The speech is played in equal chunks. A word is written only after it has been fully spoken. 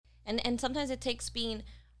And sometimes it takes being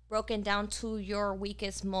broken down to your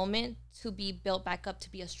weakest moment to be built back up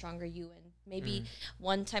to be a stronger you. And maybe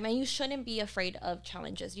one time, and you shouldn't be afraid of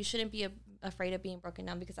challenges. You shouldn't be afraid of being broken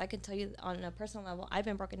down, because I can tell you on a personal level, I've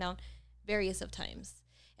been broken down various of times.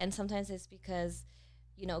 And sometimes it's because,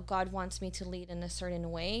 you know, God wants me to lead in a certain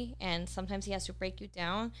way. And sometimes he has to break you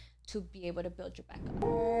down to be able to build you back up.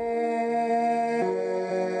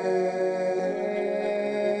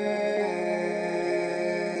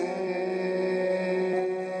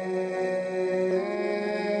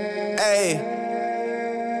 Hey,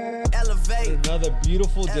 elevate. Another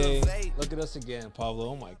beautiful day. Look at us again, Pablo.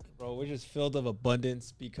 Oh my, bro, we're just filled with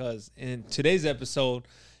abundance, because in today's episode,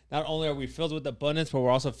 not only are we filled with abundance, but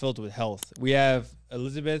we're also filled with health. We have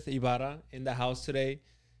Elizabeth Ibarra in the house today.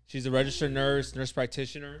 She's a registered nurse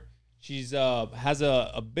practitioner. She's has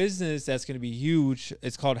a business that's going to be huge.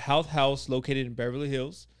 It's called Health House, located in Beverly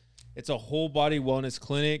Hills. It's a whole body wellness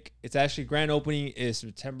clinic. It's actually grand opening is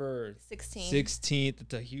September 16th.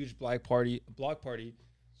 It's a huge block party.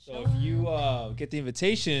 So if you get the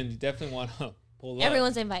invitation, you definitely want to pull up.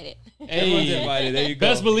 Everyone's invited. Everyone's invited. There you go.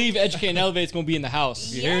 Best believe Educate and Elevate is going to be in the house.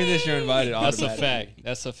 If you're hearing this, you're invited. That's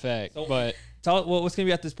a fact. So, but tell what's going to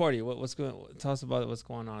be at this party. Tell us about what's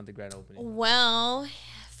going on at the grand opening. Well,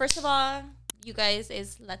 first of all, you guys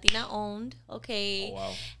is Latina owned. Okay. Oh,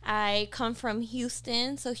 wow. I come from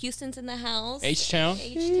Houston, so Houston's in the house. H-Town.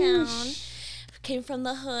 Came from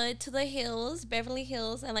the hood to the hills, Beverly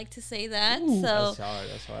Hills. I like to say that. Ooh, so that's hard.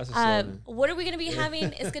 That's a slogan. what are we going to be having?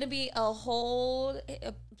 It's going to be a whole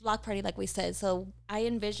block party, like we said. So I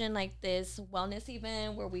envision like this wellness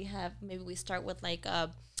event where maybe we start with like a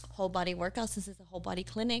whole body workout, since it's a whole body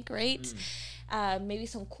clinic, right? Maybe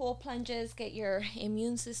some cool plunges, get your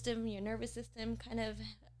immune system, your nervous system kind of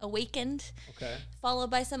awakened. Okay. Followed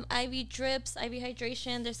by some IV drips, IV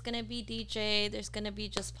hydration. There's going to be DJ. There's going to be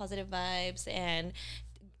just positive vibes and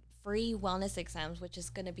free wellness exams, which is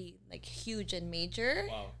going to be like huge and major.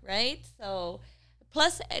 Wow. Right? So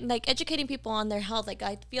plus like educating people on their health. Like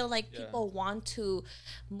I feel like people want to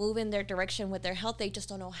move in their direction with their health. They just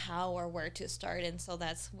don't know how or where to start. And so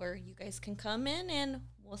that's where you guys can come in and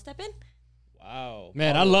we'll step in. Wow.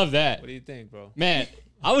 Man, I love that. What do you think, bro? Man,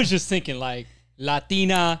 I was just thinking like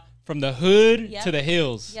Latina from the hood to the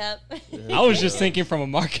hills. Yep. I was just thinking from a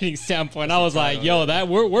marketing standpoint. I was like, yo, that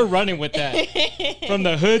we're running with that. From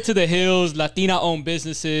the hood to the hills, Latina owned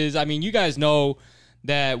businesses. I mean, you guys know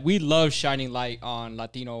that we love shining light on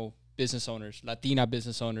Latino business owners, Latina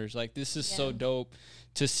business owners. Like this is so dope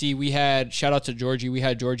to see. Shout out to Georgie. We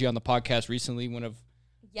had Georgie on the podcast recently.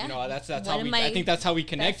 That's how I think that's how we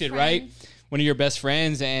connected, right? One of your best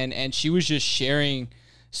friends. And she was just sharing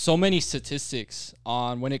so many statistics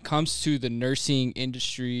on when it comes to the nursing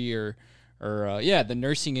industry or the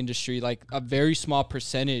nursing industry. Like a very small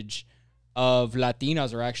percentage of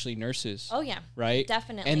Latinas are actually nurses. Oh yeah, right,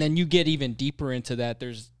 definitely. And then you get even deeper into that.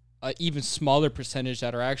 There's an even smaller percentage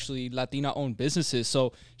that are actually Latina-owned businesses.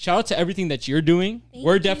 So shout out to everything that you're doing.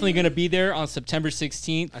 We're definitely going to be there on September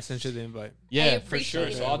 16th. I sent you the invite. Yeah, for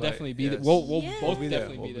sure. So I'll definitely be there. We'll both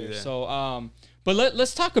definitely be there. So but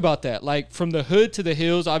let's talk about that. Like from the hood to the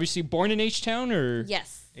hills. Obviously, born in H-Town or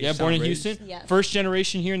yes. Yeah, born in Houston. Yes. First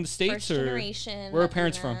generation here in the States. First generation. Where are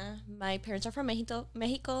parents from? My parents are from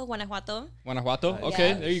Mexico, Guanajuato. Guanajuato.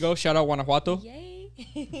 Okay, there you go. Shout out Guanajuato.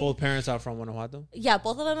 Yay. Both parents are from Guanajuato? Yeah,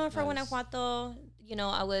 both of them are from Guanajuato. You know,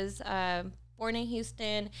 I was born in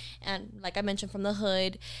Houston, and like I mentioned, from the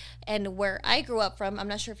hood. And where I grew up from, I'm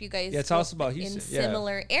not sure if you guys tell us about Houston. In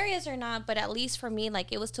similar areas or not, but at least for me,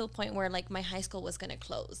 like it was to a point where like my high school was gonna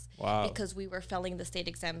close. Wow. Because we were failing the state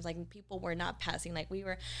exams. Like people were not passing. Like we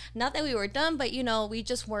were, not that we were done, but you know, we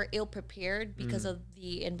just were ill prepared because of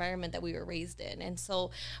the environment that we were raised in. And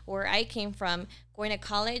so where I came from, going to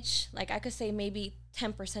college, like I could say maybe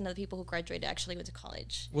 10% of the people who graduated actually went to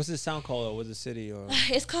college. What's this town called? What's the city? Or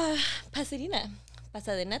it's called Pasadena,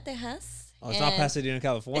 Texas. Oh, it's not Pasadena,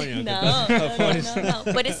 California. No.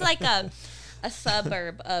 But it's like a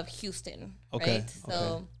suburb of Houston, right?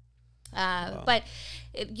 So, wow. But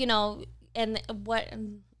you know, and what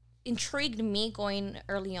intrigued me going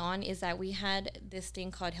early on is that we had this thing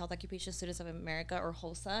called Health Occupation Students of America, or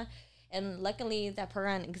HOSA, and luckily that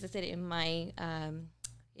program existed in my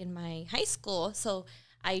high school. So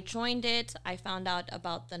I joined it. I found out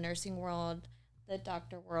about the nursing world, the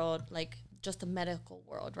doctor world, like just the medical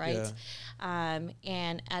world, right? Yeah.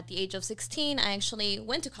 And at the age of 16, I actually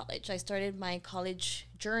went to college. I started my college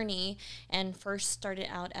journey and first started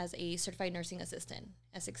out as a certified nursing assistant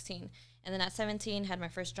at 16. And then at 17, had my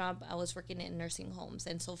first job. I was working in nursing homes.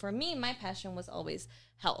 And so for me, my passion was always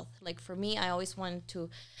health. Like for me, I always wanted to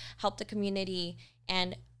help the community.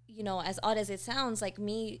 And you know, as odd as it sounds, like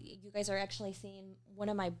me, you guys are actually seeing one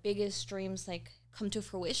of my biggest dreams like come to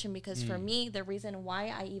fruition, because for me, the reason why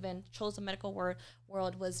I even chose the medical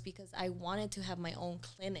world was because I wanted to have my own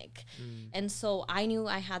clinic. And so I knew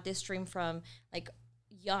I had this dream from like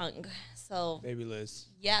young. So Baby Liz.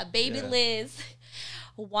 yeah, baby Liz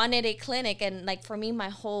wanted a clinic. And like for me, my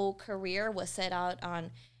whole career was set out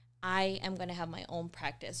on, I am going to have my own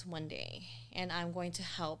practice one day, and I'm going to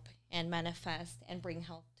help and manifest and bring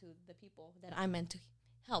health to the people that I'm meant to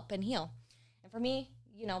help and heal. And for me,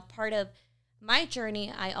 you know, part of my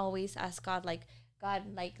journey, I always ask God, like,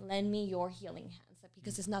 lend me your healing hands,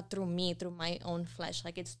 because it's not through me, through my own flesh.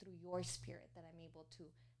 Like, it's through your spirit that I'm able to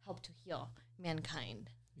help to heal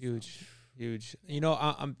mankind. Huge. You know,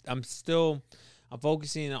 I'm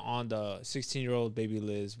focusing on the 16-year-old baby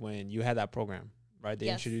Liz when you had that program, right? They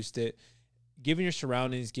introduced it. Given your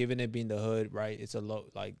surroundings, given it being the hood, right? It's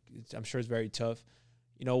I'm sure it's very tough.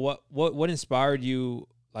 You know, what inspired you?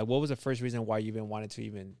 Like, what was the first reason why you even wanted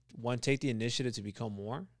to take the initiative to become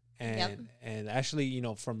more? And actually, you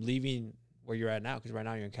know, from leaving where you're at now, because right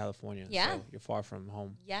now you're in California. Yeah. So you're far from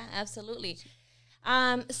home. Yeah, absolutely.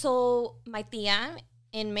 So my tia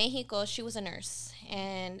in Mexico, she was a nurse,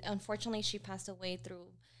 and unfortunately she passed away through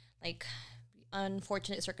like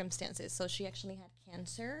unfortunate circumstances. So she actually had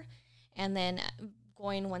cancer, and then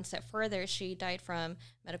going one step further, she died from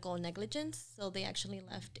medical negligence. So they actually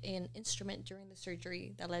left an instrument during the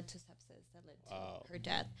surgery that led to sepsis, that led to her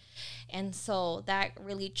death. And so that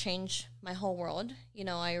really changed my whole world. You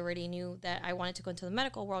know, I already knew that I wanted to go into the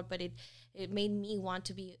medical world, but it made me want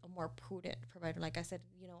to be a more prudent provider. Like I said,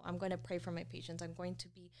 you know, I'm going to pray for my patients. I'm going to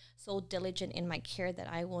be so diligent in my care that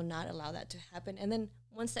I will not allow that to happen. And then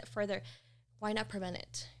one step further, why not prevent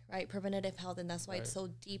it, right? Preventative health. And that's why it's so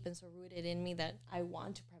deep and so rooted in me that I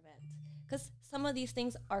want to prevent. Because some of these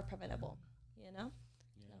things are preventable, you know?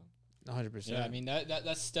 Yeah. 100%. Yeah, I mean,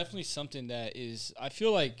 that's definitely something that is, I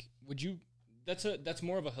feel like, that's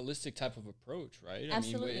more of a holistic type of approach, right?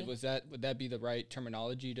 Absolutely. I mean, would that be the right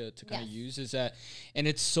terminology to kind of use? Is that, and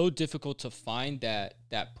it's so difficult to find that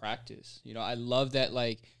practice. You know, I love that,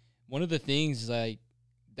 like, one of the things like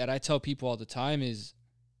that I tell people all the time is,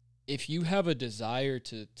 if you have a desire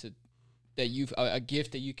that you've a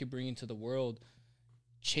gift that you could bring into the world,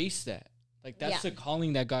 chase that. Like, that's the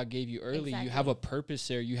calling that God gave you early. Exactly. You have a purpose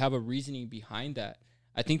there. You have a reasoning behind that.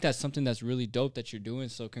 I think that's something that's really dope that you're doing.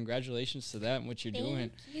 So congratulations to that and what you're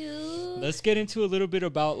doing. Thank you. Let's get into a little bit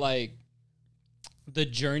about like the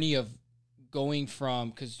journey of going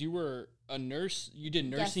from, because you were a nurse, you did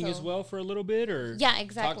nursing as well for a little bit, or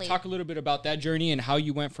exactly. Talk a little bit about that journey and how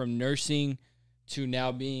you went from nursing to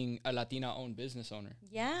now being a Latina-owned business owner.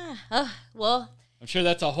 Yeah. Well, I'm sure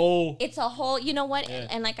that's a whole... It's a whole, you know what? Yeah.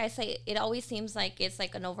 And like I say, it always seems like it's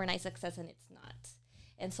like an overnight success, and it's not.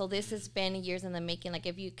 And so this has been years in the making. Like,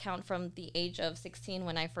 if you count from the age of 16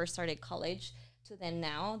 when I first started college to then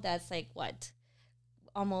now, that's like what?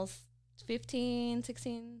 Almost 15,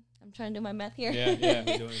 16. I'm trying to do my math here. Yeah.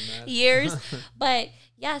 Doing math. Years. But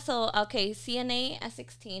yeah, so, okay, CNA at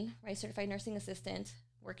 16, right? Certified nursing assistant,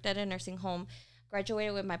 worked at a nursing home,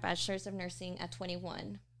 graduated with my bachelor's of nursing at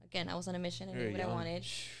 21. Again, I was on a mission and knew what I wanted.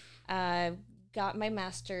 Got my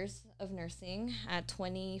master's of nursing at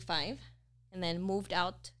 25, and then moved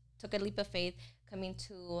out, took a leap of faith, coming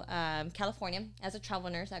to California as a travel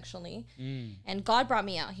nurse, actually. And God brought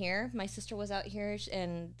me out here. My sister was out here,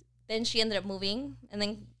 and then she ended up moving and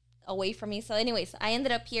then away from me. So anyways, I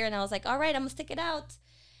ended up here, and I was like, all right, I'm going to stick it out.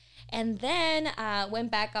 And then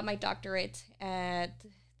went back, got my doctorate at the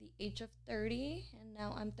age of 30, and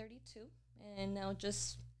now I'm 32, and now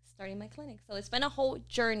just starting my clinic. So it's been a whole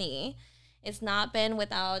journey. It's not been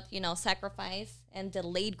without, you know, sacrifice and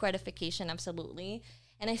delayed gratification, absolutely.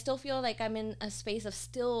 And I still feel like I'm in a space of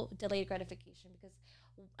still delayed gratification because,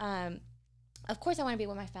 of course, I want to be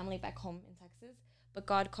with my family back home in Texas, but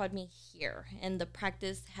God called me here, and the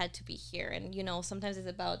practice had to be here. And, you know, sometimes it's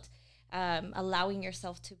about allowing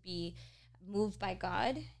yourself to be moved by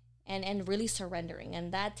God and really surrendering.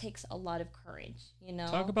 And that takes a lot of courage, you know?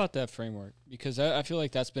 Talk about that framework, because I feel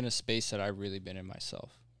like that's been a space that I've really been in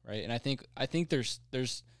myself, right? And I think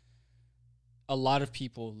there's a lot of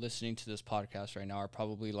people listening to this podcast right now are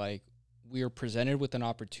probably like, we are presented with an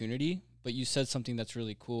opportunity, but you said something that's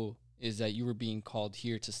really cool, is that you were being called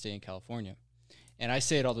here to stay in California. And I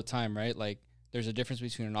say it all the time, right? Like, there's a difference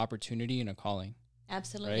between an opportunity and a calling.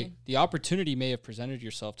 Absolutely. Right? The opportunity may have presented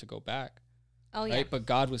yourself to go back. Oh, right? yeah. But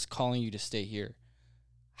God was calling you to stay here.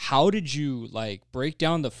 How did you, like, break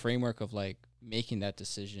down the framework of, like, making that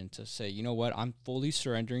decision to say, you know what, I'm fully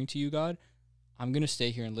surrendering to you, God. I'm going to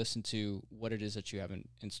stay here and listen to what it is that you have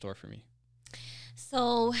in store for me.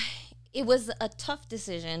 So it was a tough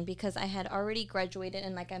decision because I had already graduated.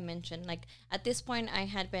 And like I mentioned, like at this point, I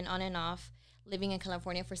had been on and off living in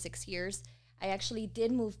California for 6 years. I actually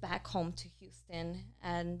did move back home to Houston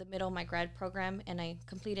in the middle of my grad program. And I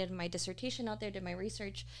completed my dissertation out there, did my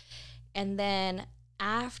research. And then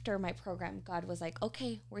after my program, God was like,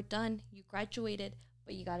 okay, we're done. You graduated,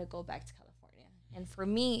 but you got to go back to California. And for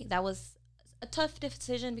me, that was a tough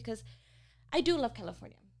decision because I do love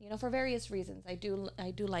California, you know, for various reasons. I do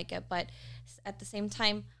like it, but at the same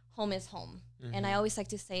time, home is home. Mm-hmm. And I always like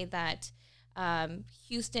to say that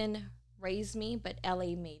Houston raised me, but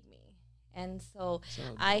LA made me. And so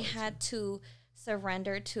I had to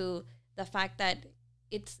surrender to the fact that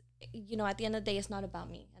it's, you know, at the end of the day, it's not about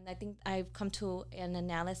me. And I think I've come to an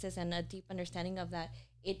analysis and a deep understanding of that.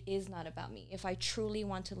 It is not about me. If I truly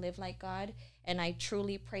want to live like God and I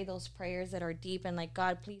truly pray those prayers that are deep and like,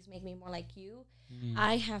 God, please make me more like you,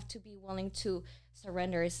 I have to be willing to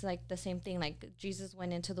surrender. It's like the same thing. Like Jesus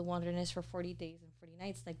went into the wilderness for 40 days and 40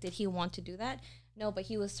 nights. Like, did he want to do that? No, but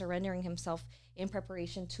he was surrendering himself in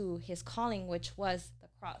preparation to his calling, which was the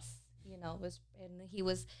cross, you know, and he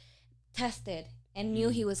was tested and knew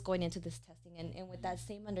he was going into this testing. And with that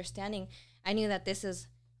same understanding, I knew that this is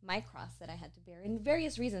my cross that I had to bear in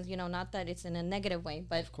various reasons, you know, not that it's in a negative way,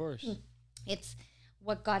 but of course it's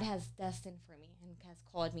what God has destined for me and has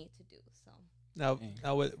called me to do. So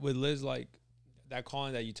now with Liz, like that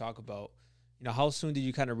calling that you talk about, you know, how soon did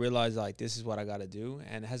you kind of realize like this is what I got to do?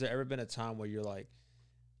 And has there ever been a time where you're like,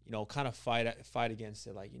 you know, kind of fight against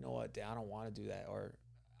it, like, you know what, I don't want to do that, or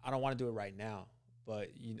I don't want to do it right now,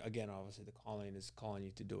 but you, again, obviously the calling is calling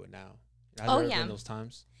you to do it now. Has there ever been those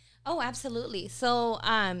times? Oh, absolutely. So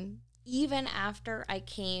even after I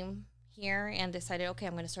came here and decided, okay,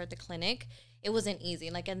 I'm going to start the clinic, it wasn't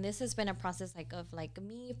easy. Like, and this has been a process of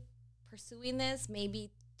me pursuing this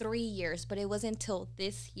maybe 3 years, but it wasn't until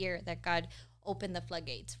this year that God opened the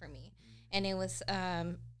floodgates for me. And it was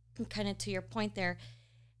kind of to your point there.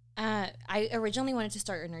 I originally wanted to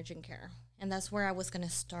start in urgent care, and that's where I was going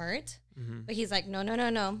to start. But he's like,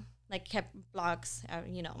 no. Like kept blocks,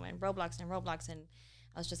 you know, and roadblocks. And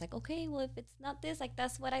I was just like, okay, well, if it's not this, like,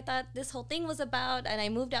 that's what I thought this whole thing was about. And I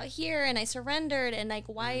moved out here and I surrendered. And like,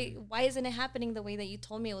 why isn't it happening the way that you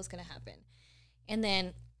told me it was going to happen? And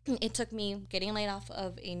then it took me getting laid off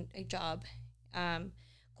of a job,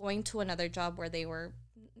 going to another job where they were,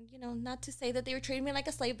 you know, not to say that they were treating me like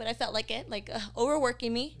a slave, but I felt like it, like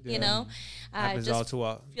overworking me, you know. Happens all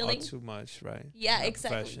too much, right? Yeah,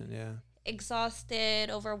 exactly. Yeah.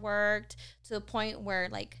 Exhausted, overworked, to the point where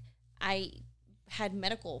like I had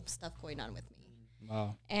medical stuff going on with me.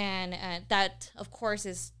 Wow. And that of course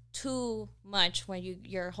is too much when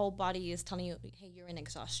your whole body is telling you, hey, you're in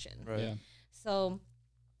exhaustion. Right. Yeah. So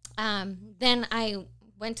then I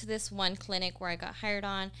went to this one clinic where I got hired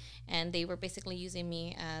on, and they were basically using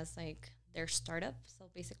me as like their startup.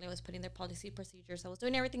 So basically I was putting their policy procedures. I was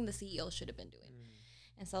doing everything the CEO should have been doing.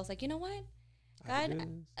 And so I was like, you know what? God,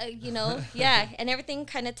 you know, yeah. And everything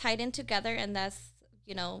kind of tied in together. And that's,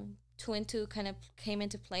 you know, 2 and 2 kind of came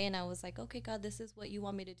into play. And I was like, okay, God, this is what you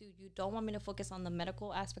want me to do. You don't want me to focus on the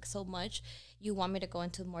medical aspect so much. You want me to go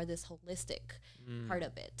into more this holistic part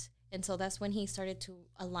of it. And so that's when he started to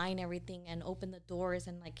align everything and open the doors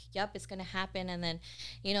and like, yep, it's going to happen. And then,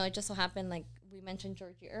 you know, it just so happened, like we mentioned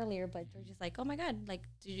Georgie earlier, but Georgie's like, oh my God, like,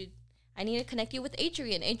 I need to connect you with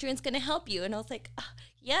Adrian. Adrian's going to help you. And I was like, oh,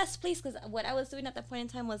 yes, please. Because what I was doing at that point in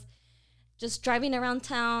time was just driving around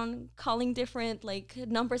town, calling different like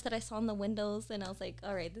numbers that I saw in the windows. And I was like,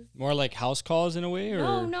 all right. This more like house calls in a way?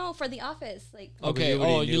 Or? No, for the office. Like, okay.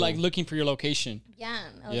 Oh, you like looking for your location. Yeah.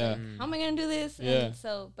 I was like, how am I going to do this? Yeah. And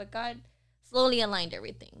so, but God slowly aligned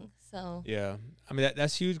everything. So, yeah. I mean,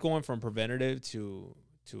 that's huge, going from preventative to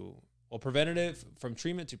preventative, from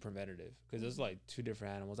treatment to preventative, because there's like two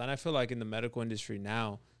different animals. And I feel like in the medical industry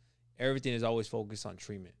now, everything is always focused on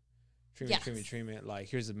treatment. Treatment. Like,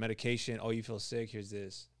 here's the medication. Oh, you feel sick. Here's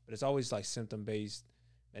this. But it's always like symptom-based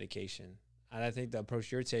medication. And I think the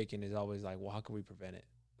approach you're taking is always like, well, how can we prevent it?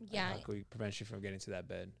 Yeah. Like, how can we prevent you from getting to that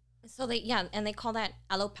bed? So they call that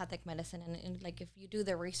allopathic medicine. And like, if you do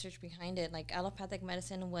the research behind it, like allopathic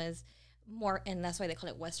medicine was more, and that's why they call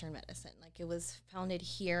it Western medicine. Like, it was founded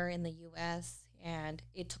here in the U.S. and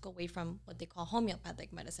it took away from what they call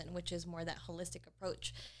homeopathic medicine, which is more that holistic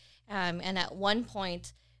approach. And at one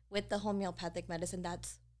point with the homeopathic medicine,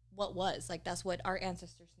 that's what our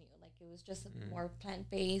ancestors knew. Like, it was just more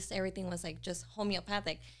plant-based. Everything was like just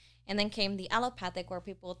homeopathic. And then came the allopathic, where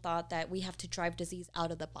people thought that we have to drive disease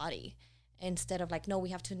out of the body, instead of like, no, we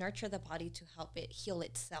have to nurture the body to help it heal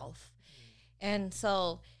itself. And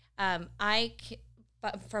so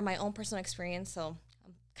but from my own personal experience, so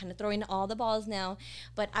I'm kind of throwing all the balls now.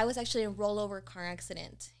 But I was actually in a rollover car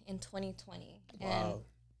accident in 2020. Wow. And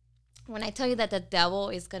when I tell you that the devil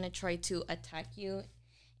is going to try to attack you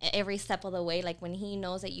every step of the way, like when he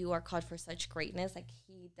knows that you are called for such greatness, like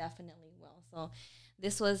he definitely will. So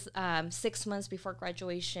this was 6 months before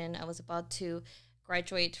graduation. I was about to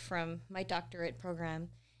graduate from my doctorate program,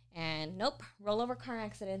 and nope, rollover car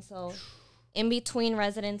accident. So in between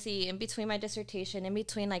residency, in between my dissertation, in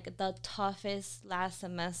between like the toughest last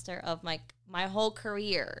semester of my whole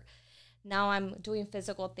career, now I'm doing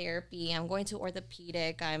physical therapy. I'm going to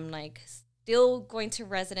orthopedic. I'm like still going to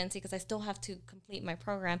residency because I still have to complete my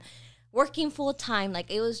program, working full time.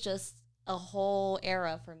 Like it was just a whole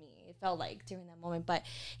era for me. It felt like during that moment. But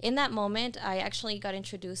in that moment, I actually got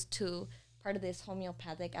introduced to part of this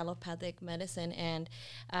homeopathic, allopathic medicine. And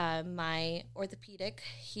my orthopedic,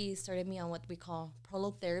 he started me on what we call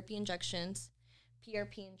prolotherapy injections,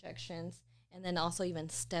 PRP injections, and then also even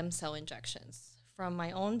stem cell injections from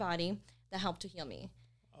my own body that helped to heal me.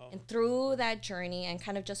 Oh. And through that journey and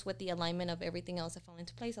kind of just with the alignment of everything else that fell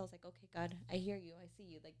into place, I was like, okay, God, I hear you. I see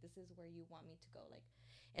you. Like, this is where you want me to go. Like,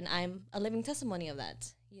 and I'm a living testimony of that,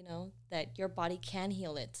 you know, that your body can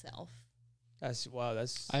heal itself. That's wow.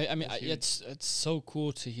 That's I mean, it's so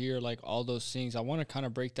cool to hear like all those things. I want to kind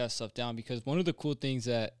of break that stuff down because one of the cool things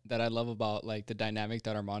that I love about like the dynamic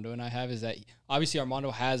that Armando and I have is that obviously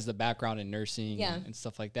Armando has the background in nursing and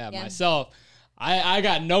stuff like that. Yeah. Myself, I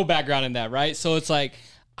got no background in that, right? So it's like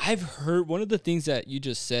I've heard one of the things that you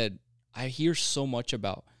just said. I hear so much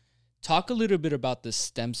about. Talk a little bit about the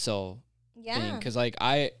stem cell thing, because like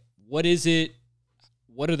what is it?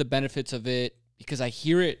 What are the benefits of it? Because I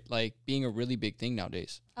hear it like being a really big thing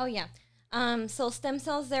nowadays. Oh, yeah. So stem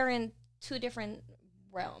cells, they're in two different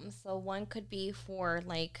realms. So one could be for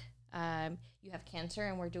like you have cancer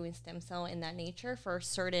and we're doing stem cell in that nature for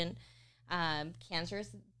certain cancers.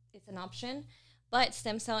 It's an option. But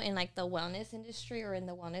stem cell in like the wellness industry or in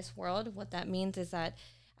the wellness world, what that means is that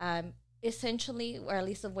essentially, or at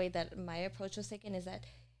least the way that my approach was taken, is that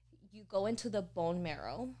you go into the bone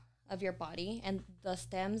marrow of your body, and the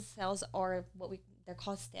stem cells are they're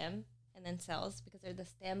called stem and then cells because they're the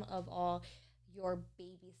stem of all your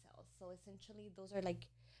baby cells. So essentially those are like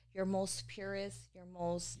your most purest, your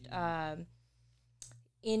most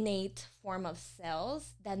innate form of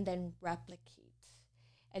cells that then replicate.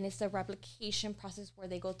 And it's the replication process where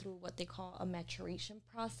they go through what they call a maturation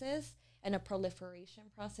process and a proliferation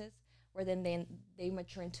process, where then they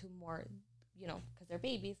mature into more, you know, because they're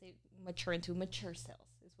babies, they mature into mature cells.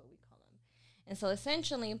 And so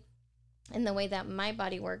essentially, in the way that my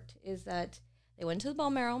body worked is that they went to the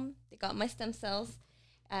bone marrow, they got my stem cells.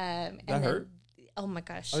 That hurt? Oh my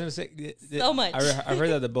gosh. I was going to say, so much. I heard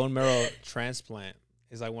that the bone marrow transplant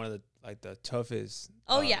is like one of the toughest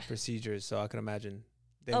procedures. So I can imagine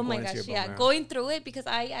them going into your bone marrow. Going through it, because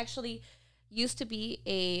I actually used to be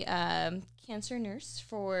a cancer nurse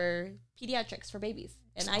for pediatrics, for babies.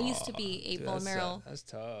 And I used to be a bone marrow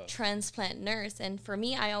transplant nurse. And for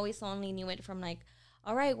me, I always only knew it from like,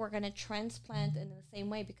 all right, we're going to transplant in the same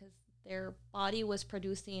way because their body was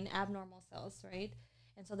producing abnormal cells, right?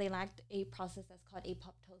 And so they lacked a process that's called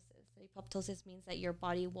apoptosis. Apoptosis means that your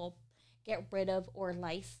body will get rid of or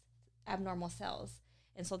lyse abnormal cells.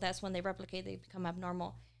 And so that's when they replicate, they become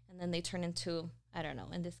abnormal. And then they turn into, I don't know,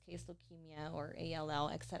 in this case, leukemia or ALL,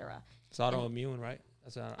 etc. It's autoimmune, right?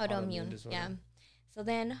 That's an autoimmune disorder. Yeah. So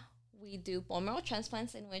then we do bone marrow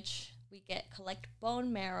transplants in which we collect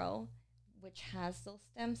bone marrow, which has those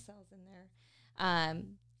stem cells in there,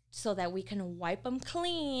 so that we can wipe them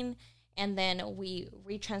clean, and then we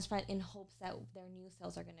retransplant in hopes that their new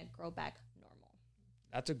cells are going to grow back normal.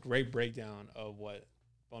 That's a great breakdown of what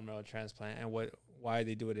bone marrow transplant and why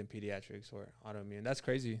they do it in pediatrics or autoimmune. That's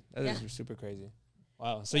crazy. That is super crazy.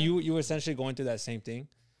 Wow. So you were essentially going through that same thing?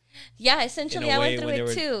 Yeah, essentially I went through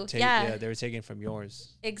it too. Yeah, they were taking from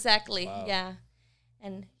yours. Exactly. Wow. Yeah.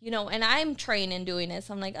 And, you know, and I'm trained in doing it.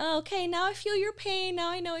 So I'm like, oh, okay, now I feel your pain. Now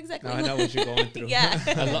I know exactly. Now I know what you're going through. Yeah.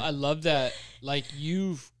 I love that. Like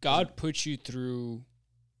God put you through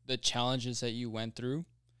the challenges that you went through.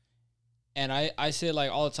 And I say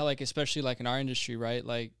like all the time, like, especially like in our industry, right?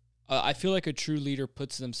 Like, I feel like a true leader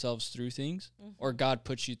puts themselves through things, or God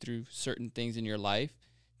puts you through certain things in your life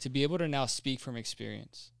to be able to now speak from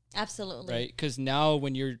experience. Absolutely. Right? Because now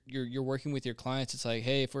when you're working with your clients, it's like,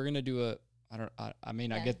 hey, if we're going to do I may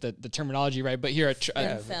not get the terminology right, but here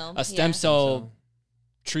a stem cell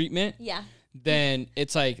treatment, then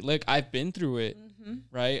it's like, look, I've been through it,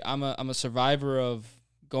 right? I'm a survivor of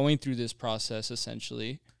going through this process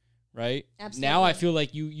essentially, right? Absolutely. Now I feel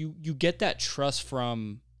like you get that trust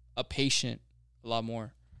from a patient a lot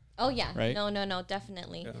more. Oh yeah. Right? No,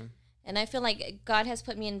 definitely. Yeah. And I feel like God has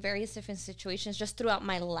put me in various different situations just throughout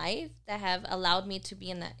my life that have allowed me to be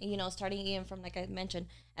in that, starting even from, like I mentioned,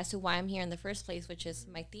 as to why I'm here in the first place, which is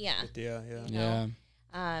my tia. Yeah. You know?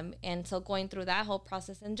 And so going through that whole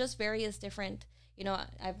process and just various different,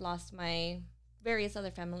 I've lost my various other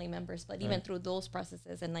family members, but even through those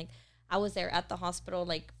processes, and like I was there at the hospital,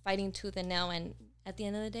 like fighting tooth and nail, and at the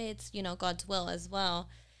end of the day, it's, God's will as well.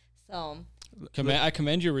 So I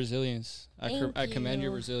commend your resilience. I commend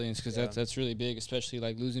your you. resilience, because that's really big, especially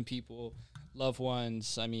like losing people, loved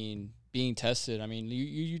ones. I mean, being tested. I mean,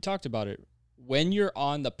 you talked about it. When you're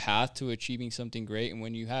on the path to achieving something great, and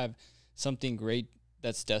when you have something great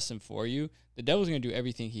that's destined for you, the devil's going to do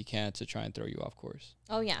everything he can to try and throw you off course.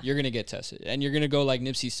 Oh yeah. You're going to get tested, and you're going to go, like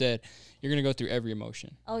Nipsey said, you're going to go through every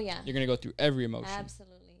emotion. Oh yeah. You're going to go through every emotion.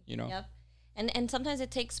 Absolutely. Yep. And sometimes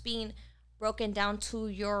it takes being broken down to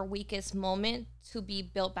your weakest moment to be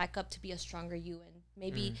built back up to be a stronger you. And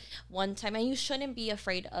maybe one time, and you shouldn't be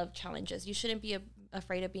afraid of challenges. You shouldn't be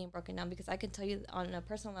afraid of being broken down, because I can tell you on a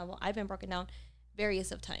personal level, I've been broken down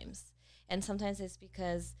various of times. And sometimes it's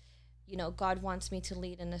because, God wants me to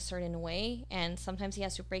lead in a certain way. And sometimes he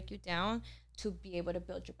has to break you down to be able to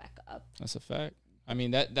build you back up. That's a fact. I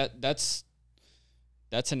mean, that's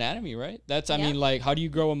anatomy, right? I mean, like, how do you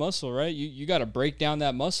grow a muscle, right? You got to break down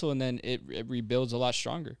that muscle, and then it rebuilds a lot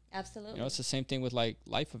stronger. Absolutely. It's the same thing with like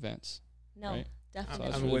life events. No, right?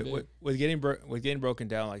 definitely. So I mean, really with getting broken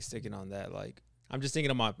down, like sticking on that, like I'm just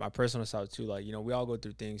thinking of my personal side too. Like, we all go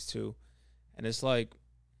through things too, and it's like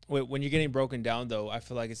when you're getting broken down though, I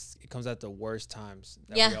feel like it comes at the worst times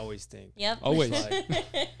that we always think. Yep. Always.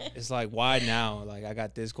 It's like, why now? Like, I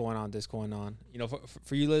got this going on.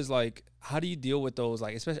 For you, Liz, like, how do you deal with those?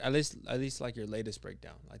 Like, especially at least like your latest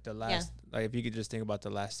breakdown, like the last, like if you could just think about the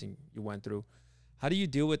last thing you went through, how do you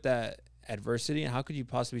deal with that adversity, and how could you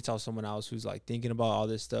possibly tell someone else who's like thinking about all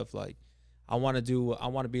this stuff, like, I want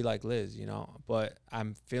to be like Liz, but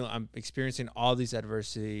I'm experiencing all these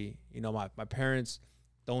adversity. My parents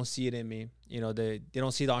don't see it in me. They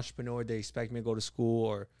don't see the entrepreneur. They expect me to go to school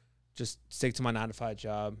or just stick to my 9-to-5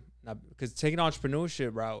 job. Because taking the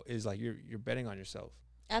entrepreneurship route is like you're betting on yourself.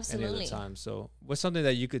 Absolutely. Any other time. So what's something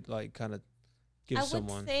that you could like kind of give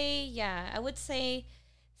someone? I would say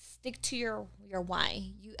stick to your why.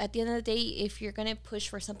 You, at the end of the day, if you're gonna push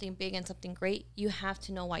for something big and something great, you have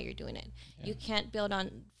to know why you're doing it. Yeah. You can't build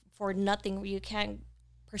on for nothing. You can't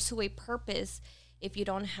pursue a purpose if you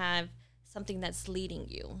don't have something that's leading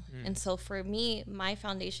you. And so for me, my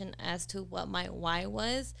foundation as to what my why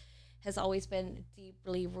has always been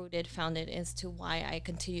deeply rooted, founded as to why I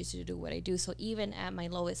continue to do what I do. So even at my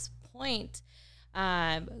lowest point,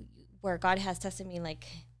 where God has tested me, like,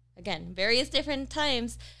 again, various different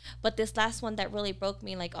times, but this last one that really broke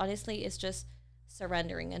me, like, honestly, is just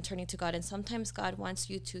surrendering and turning to God. And sometimes God wants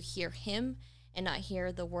you to hear him and not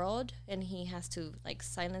hear the world, and he has to like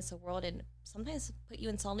silence the world and sometimes put you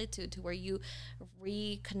in solitude to where you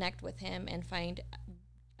reconnect with him and find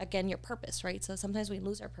again your purpose, right? So sometimes we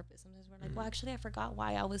lose our purpose. Sometimes we're like, well, actually I forgot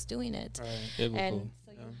why I was doing it. Right. And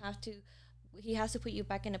so he has to put you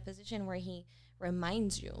back in a position where he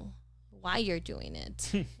reminds you why you're doing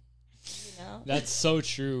it. That's so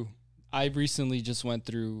true. I recently just went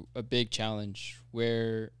through a big challenge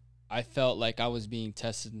where I felt like I was being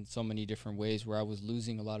tested in so many different ways, where I was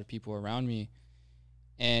losing a lot of people around me.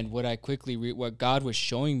 And what I quickly what God was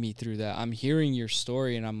showing me through that, I'm hearing your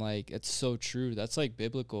story and I'm like, it's so true. That's like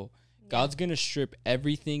biblical. Yeah. God's going to strip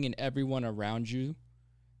everything and everyone around you.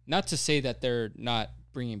 Not to say that they're not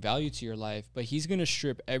bringing value to your life, but he's going to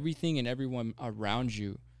strip everything and everyone around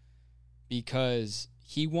you, because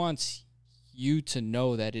he wants you to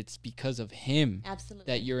know that it's because of him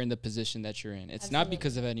that you're in the position that you're in. It's not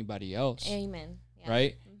because of anybody else. Amen. Yeah.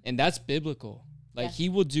 Right? Mm-hmm. And that's biblical. Like, he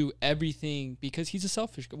will do everything because he's a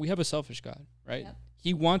selfish God. We have a selfish God, right? Yep.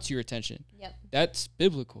 He wants your attention. Yep. That's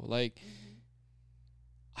biblical. Like,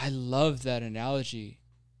 I love that analogy.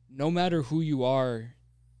 No matter who you are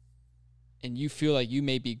and you feel like you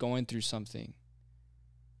may be going through something,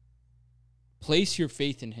 place your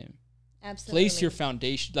faith in him. Absolutely. Place your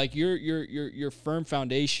foundation, like your firm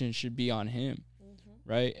foundation should be on him,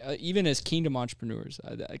 right? Even as kingdom entrepreneurs,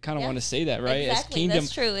 I kind of want to say that, right? Exactly. As kingdom,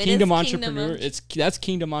 that's true. kingdom entrepreneur, that's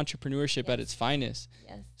kingdom entrepreneurship at its finest.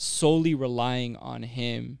 Yes. Solely relying on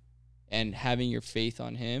him and having your faith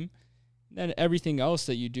on him. Then everything else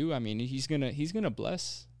that you do, I mean, he's gonna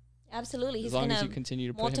bless. Absolutely. As long as you continue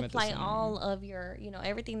to put him at the center. Multiply all of your,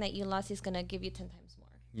 everything that you lost, he's gonna give you 10 times more.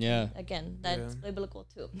 Yeah. Again, that's biblical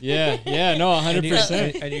too. Yeah, no,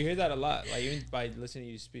 100%. And you hear that a lot, like even by listening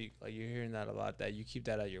to you speak, like you're hearing that a lot, that you keep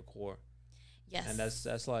that at your core. Yes. And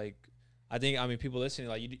that's like, I think, I mean, people listening,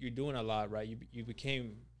 like you're doing a lot, right? You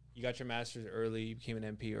got your master's early, you became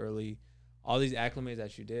an MP early. All these acclimates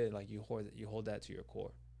that you did, like you hold that to your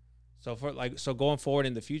core. So going forward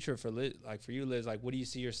in the future for Liz, like for you, Liz, like what do you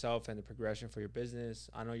see yourself and the progression for your business?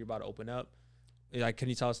 I know you're about to open up. Like, can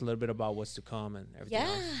you tell us a little bit about what's to come and everything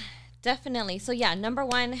else? Definitely. So yeah, number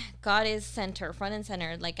one, God is front and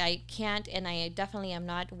center. Like I can't, and I definitely am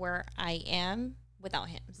not where I am without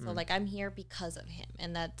him. So like I'm here because of him,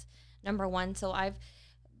 and that's number one. So I've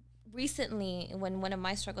recently, when one of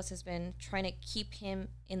my struggles has been trying to keep him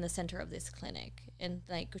in the center of this clinic and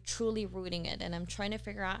like truly rooting it. And I'm trying to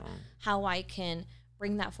figure out how I can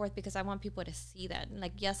bring that forth, because I want people to see that. And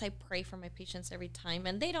like, yes, I pray for my patients every time,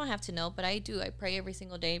 and they don't have to know, but I do. I pray every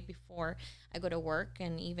single day before I go to work,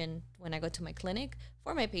 and even when I go to my clinic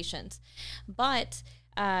for my patients. But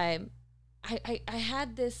I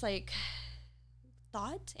had this like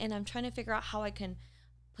thought, and I'm trying to figure out how I can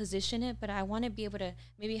position it, but I want to be able to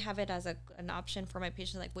maybe have it as an option for my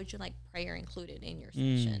patients. Like, would you like prayer included in your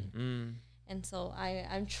session? And so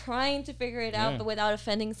I'm trying to figure it out, but without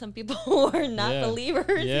offending some people who are not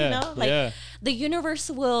believers, you know, like the universe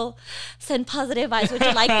will send positive vibes. Would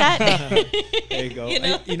you like that? There you go.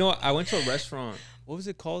 You know, I went to a restaurant. What was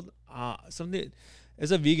it called? Something.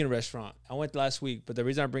 It's a vegan restaurant. I went last week, but the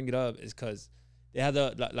reason I bring it up is because they had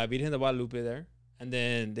the La Virgen de Guadalupe there, and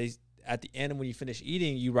then at the end when you finish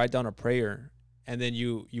eating, you write down a prayer, and then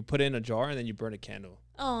you put it in a jar, and then you burn a candle.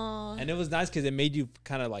 Oh. And it was nice because it made you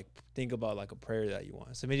kind of like think about like a prayer that you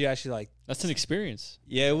want. So it made you actually like. That's an experience.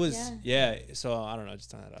 Yeah, it was. Yeah. So I don't know,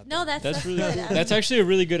 just throwing that out. No, that's really good. cool. That's actually a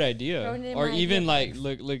really good idea. Or even like,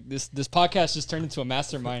 look, this podcast just turned into a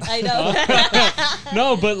mastermind. I know.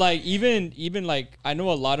 No, but like even like I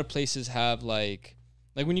know a lot of places have like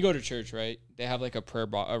when you go to church, right? They have like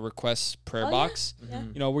a request prayer box. Yeah.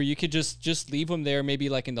 You know, where you could just leave them there, maybe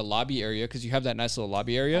like in the lobby area, because you have that nice little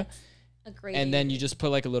lobby area. That's a great. And then you just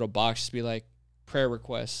put like a little box, just be like prayer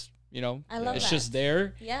requests. You know, I love it's that. just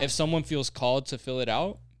there. Yeah. If someone feels called to fill it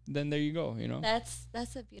out, then there you go. You know, that's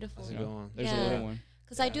a beautiful. That's a good one. There's a little one.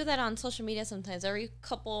 Because I do that on social media sometimes. Every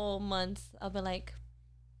couple months, I'll be like,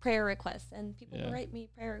 prayer requests, and people will write me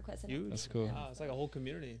prayer requests. And That's cool. Wow, it's like a whole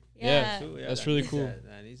community. Yeah. That's really cool.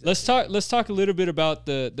 Let's talk a little bit about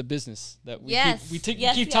the business that we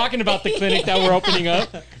keep talking about the clinic that we're opening up,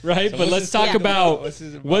 right? So but let's talk about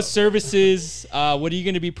what services, what are you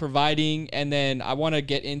going to be providing, and then I want to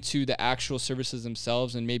get into the actual services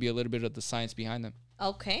themselves and maybe a little bit of the science behind them.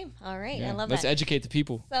 Okay. All right. I love Let's that. educate the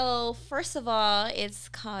people. So first of all, it's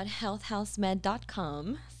called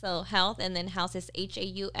healthhousemed.com. So health, and then house is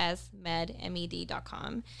HAUS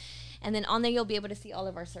med.com. And then on there, you'll be able to see all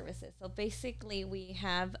of our services. So basically, we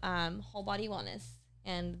have whole body wellness,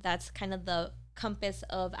 and that's kind of the compass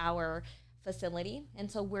of our facility. And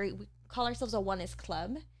so we call ourselves a wellness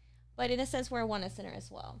club, but in a sense, we're a wellness center as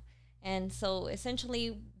well. And so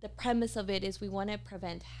essentially the premise of it is we want to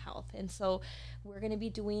prevent health. And so we're going to be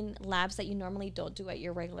doing labs that you normally don't do at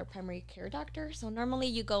your regular primary care doctor. So normally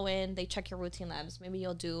you go in, they check your routine labs. Maybe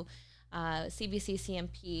you'll do CBC,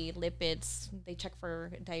 CMP, lipids, they check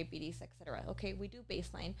for diabetes, etc. Okay, we do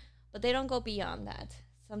baseline, but they don't go beyond that.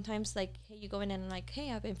 Sometimes like, hey, you go in and like,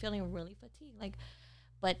 hey, I've been feeling really fatigued. Like,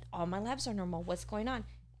 but all my labs are normal. What's going on?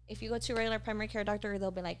 If you go to a regular primary care doctor, they'll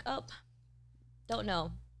be like, oh, don't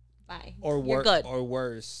know. Bye. Or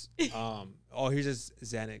worse. Here's just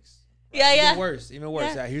Xanax. Yeah, Even worse.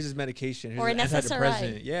 Yeah, here's his medication. Here's or an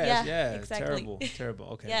antidepressant. SSRI. Yeah, exactly. Terrible.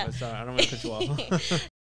 Okay, but sorry, I don't want to cut you off.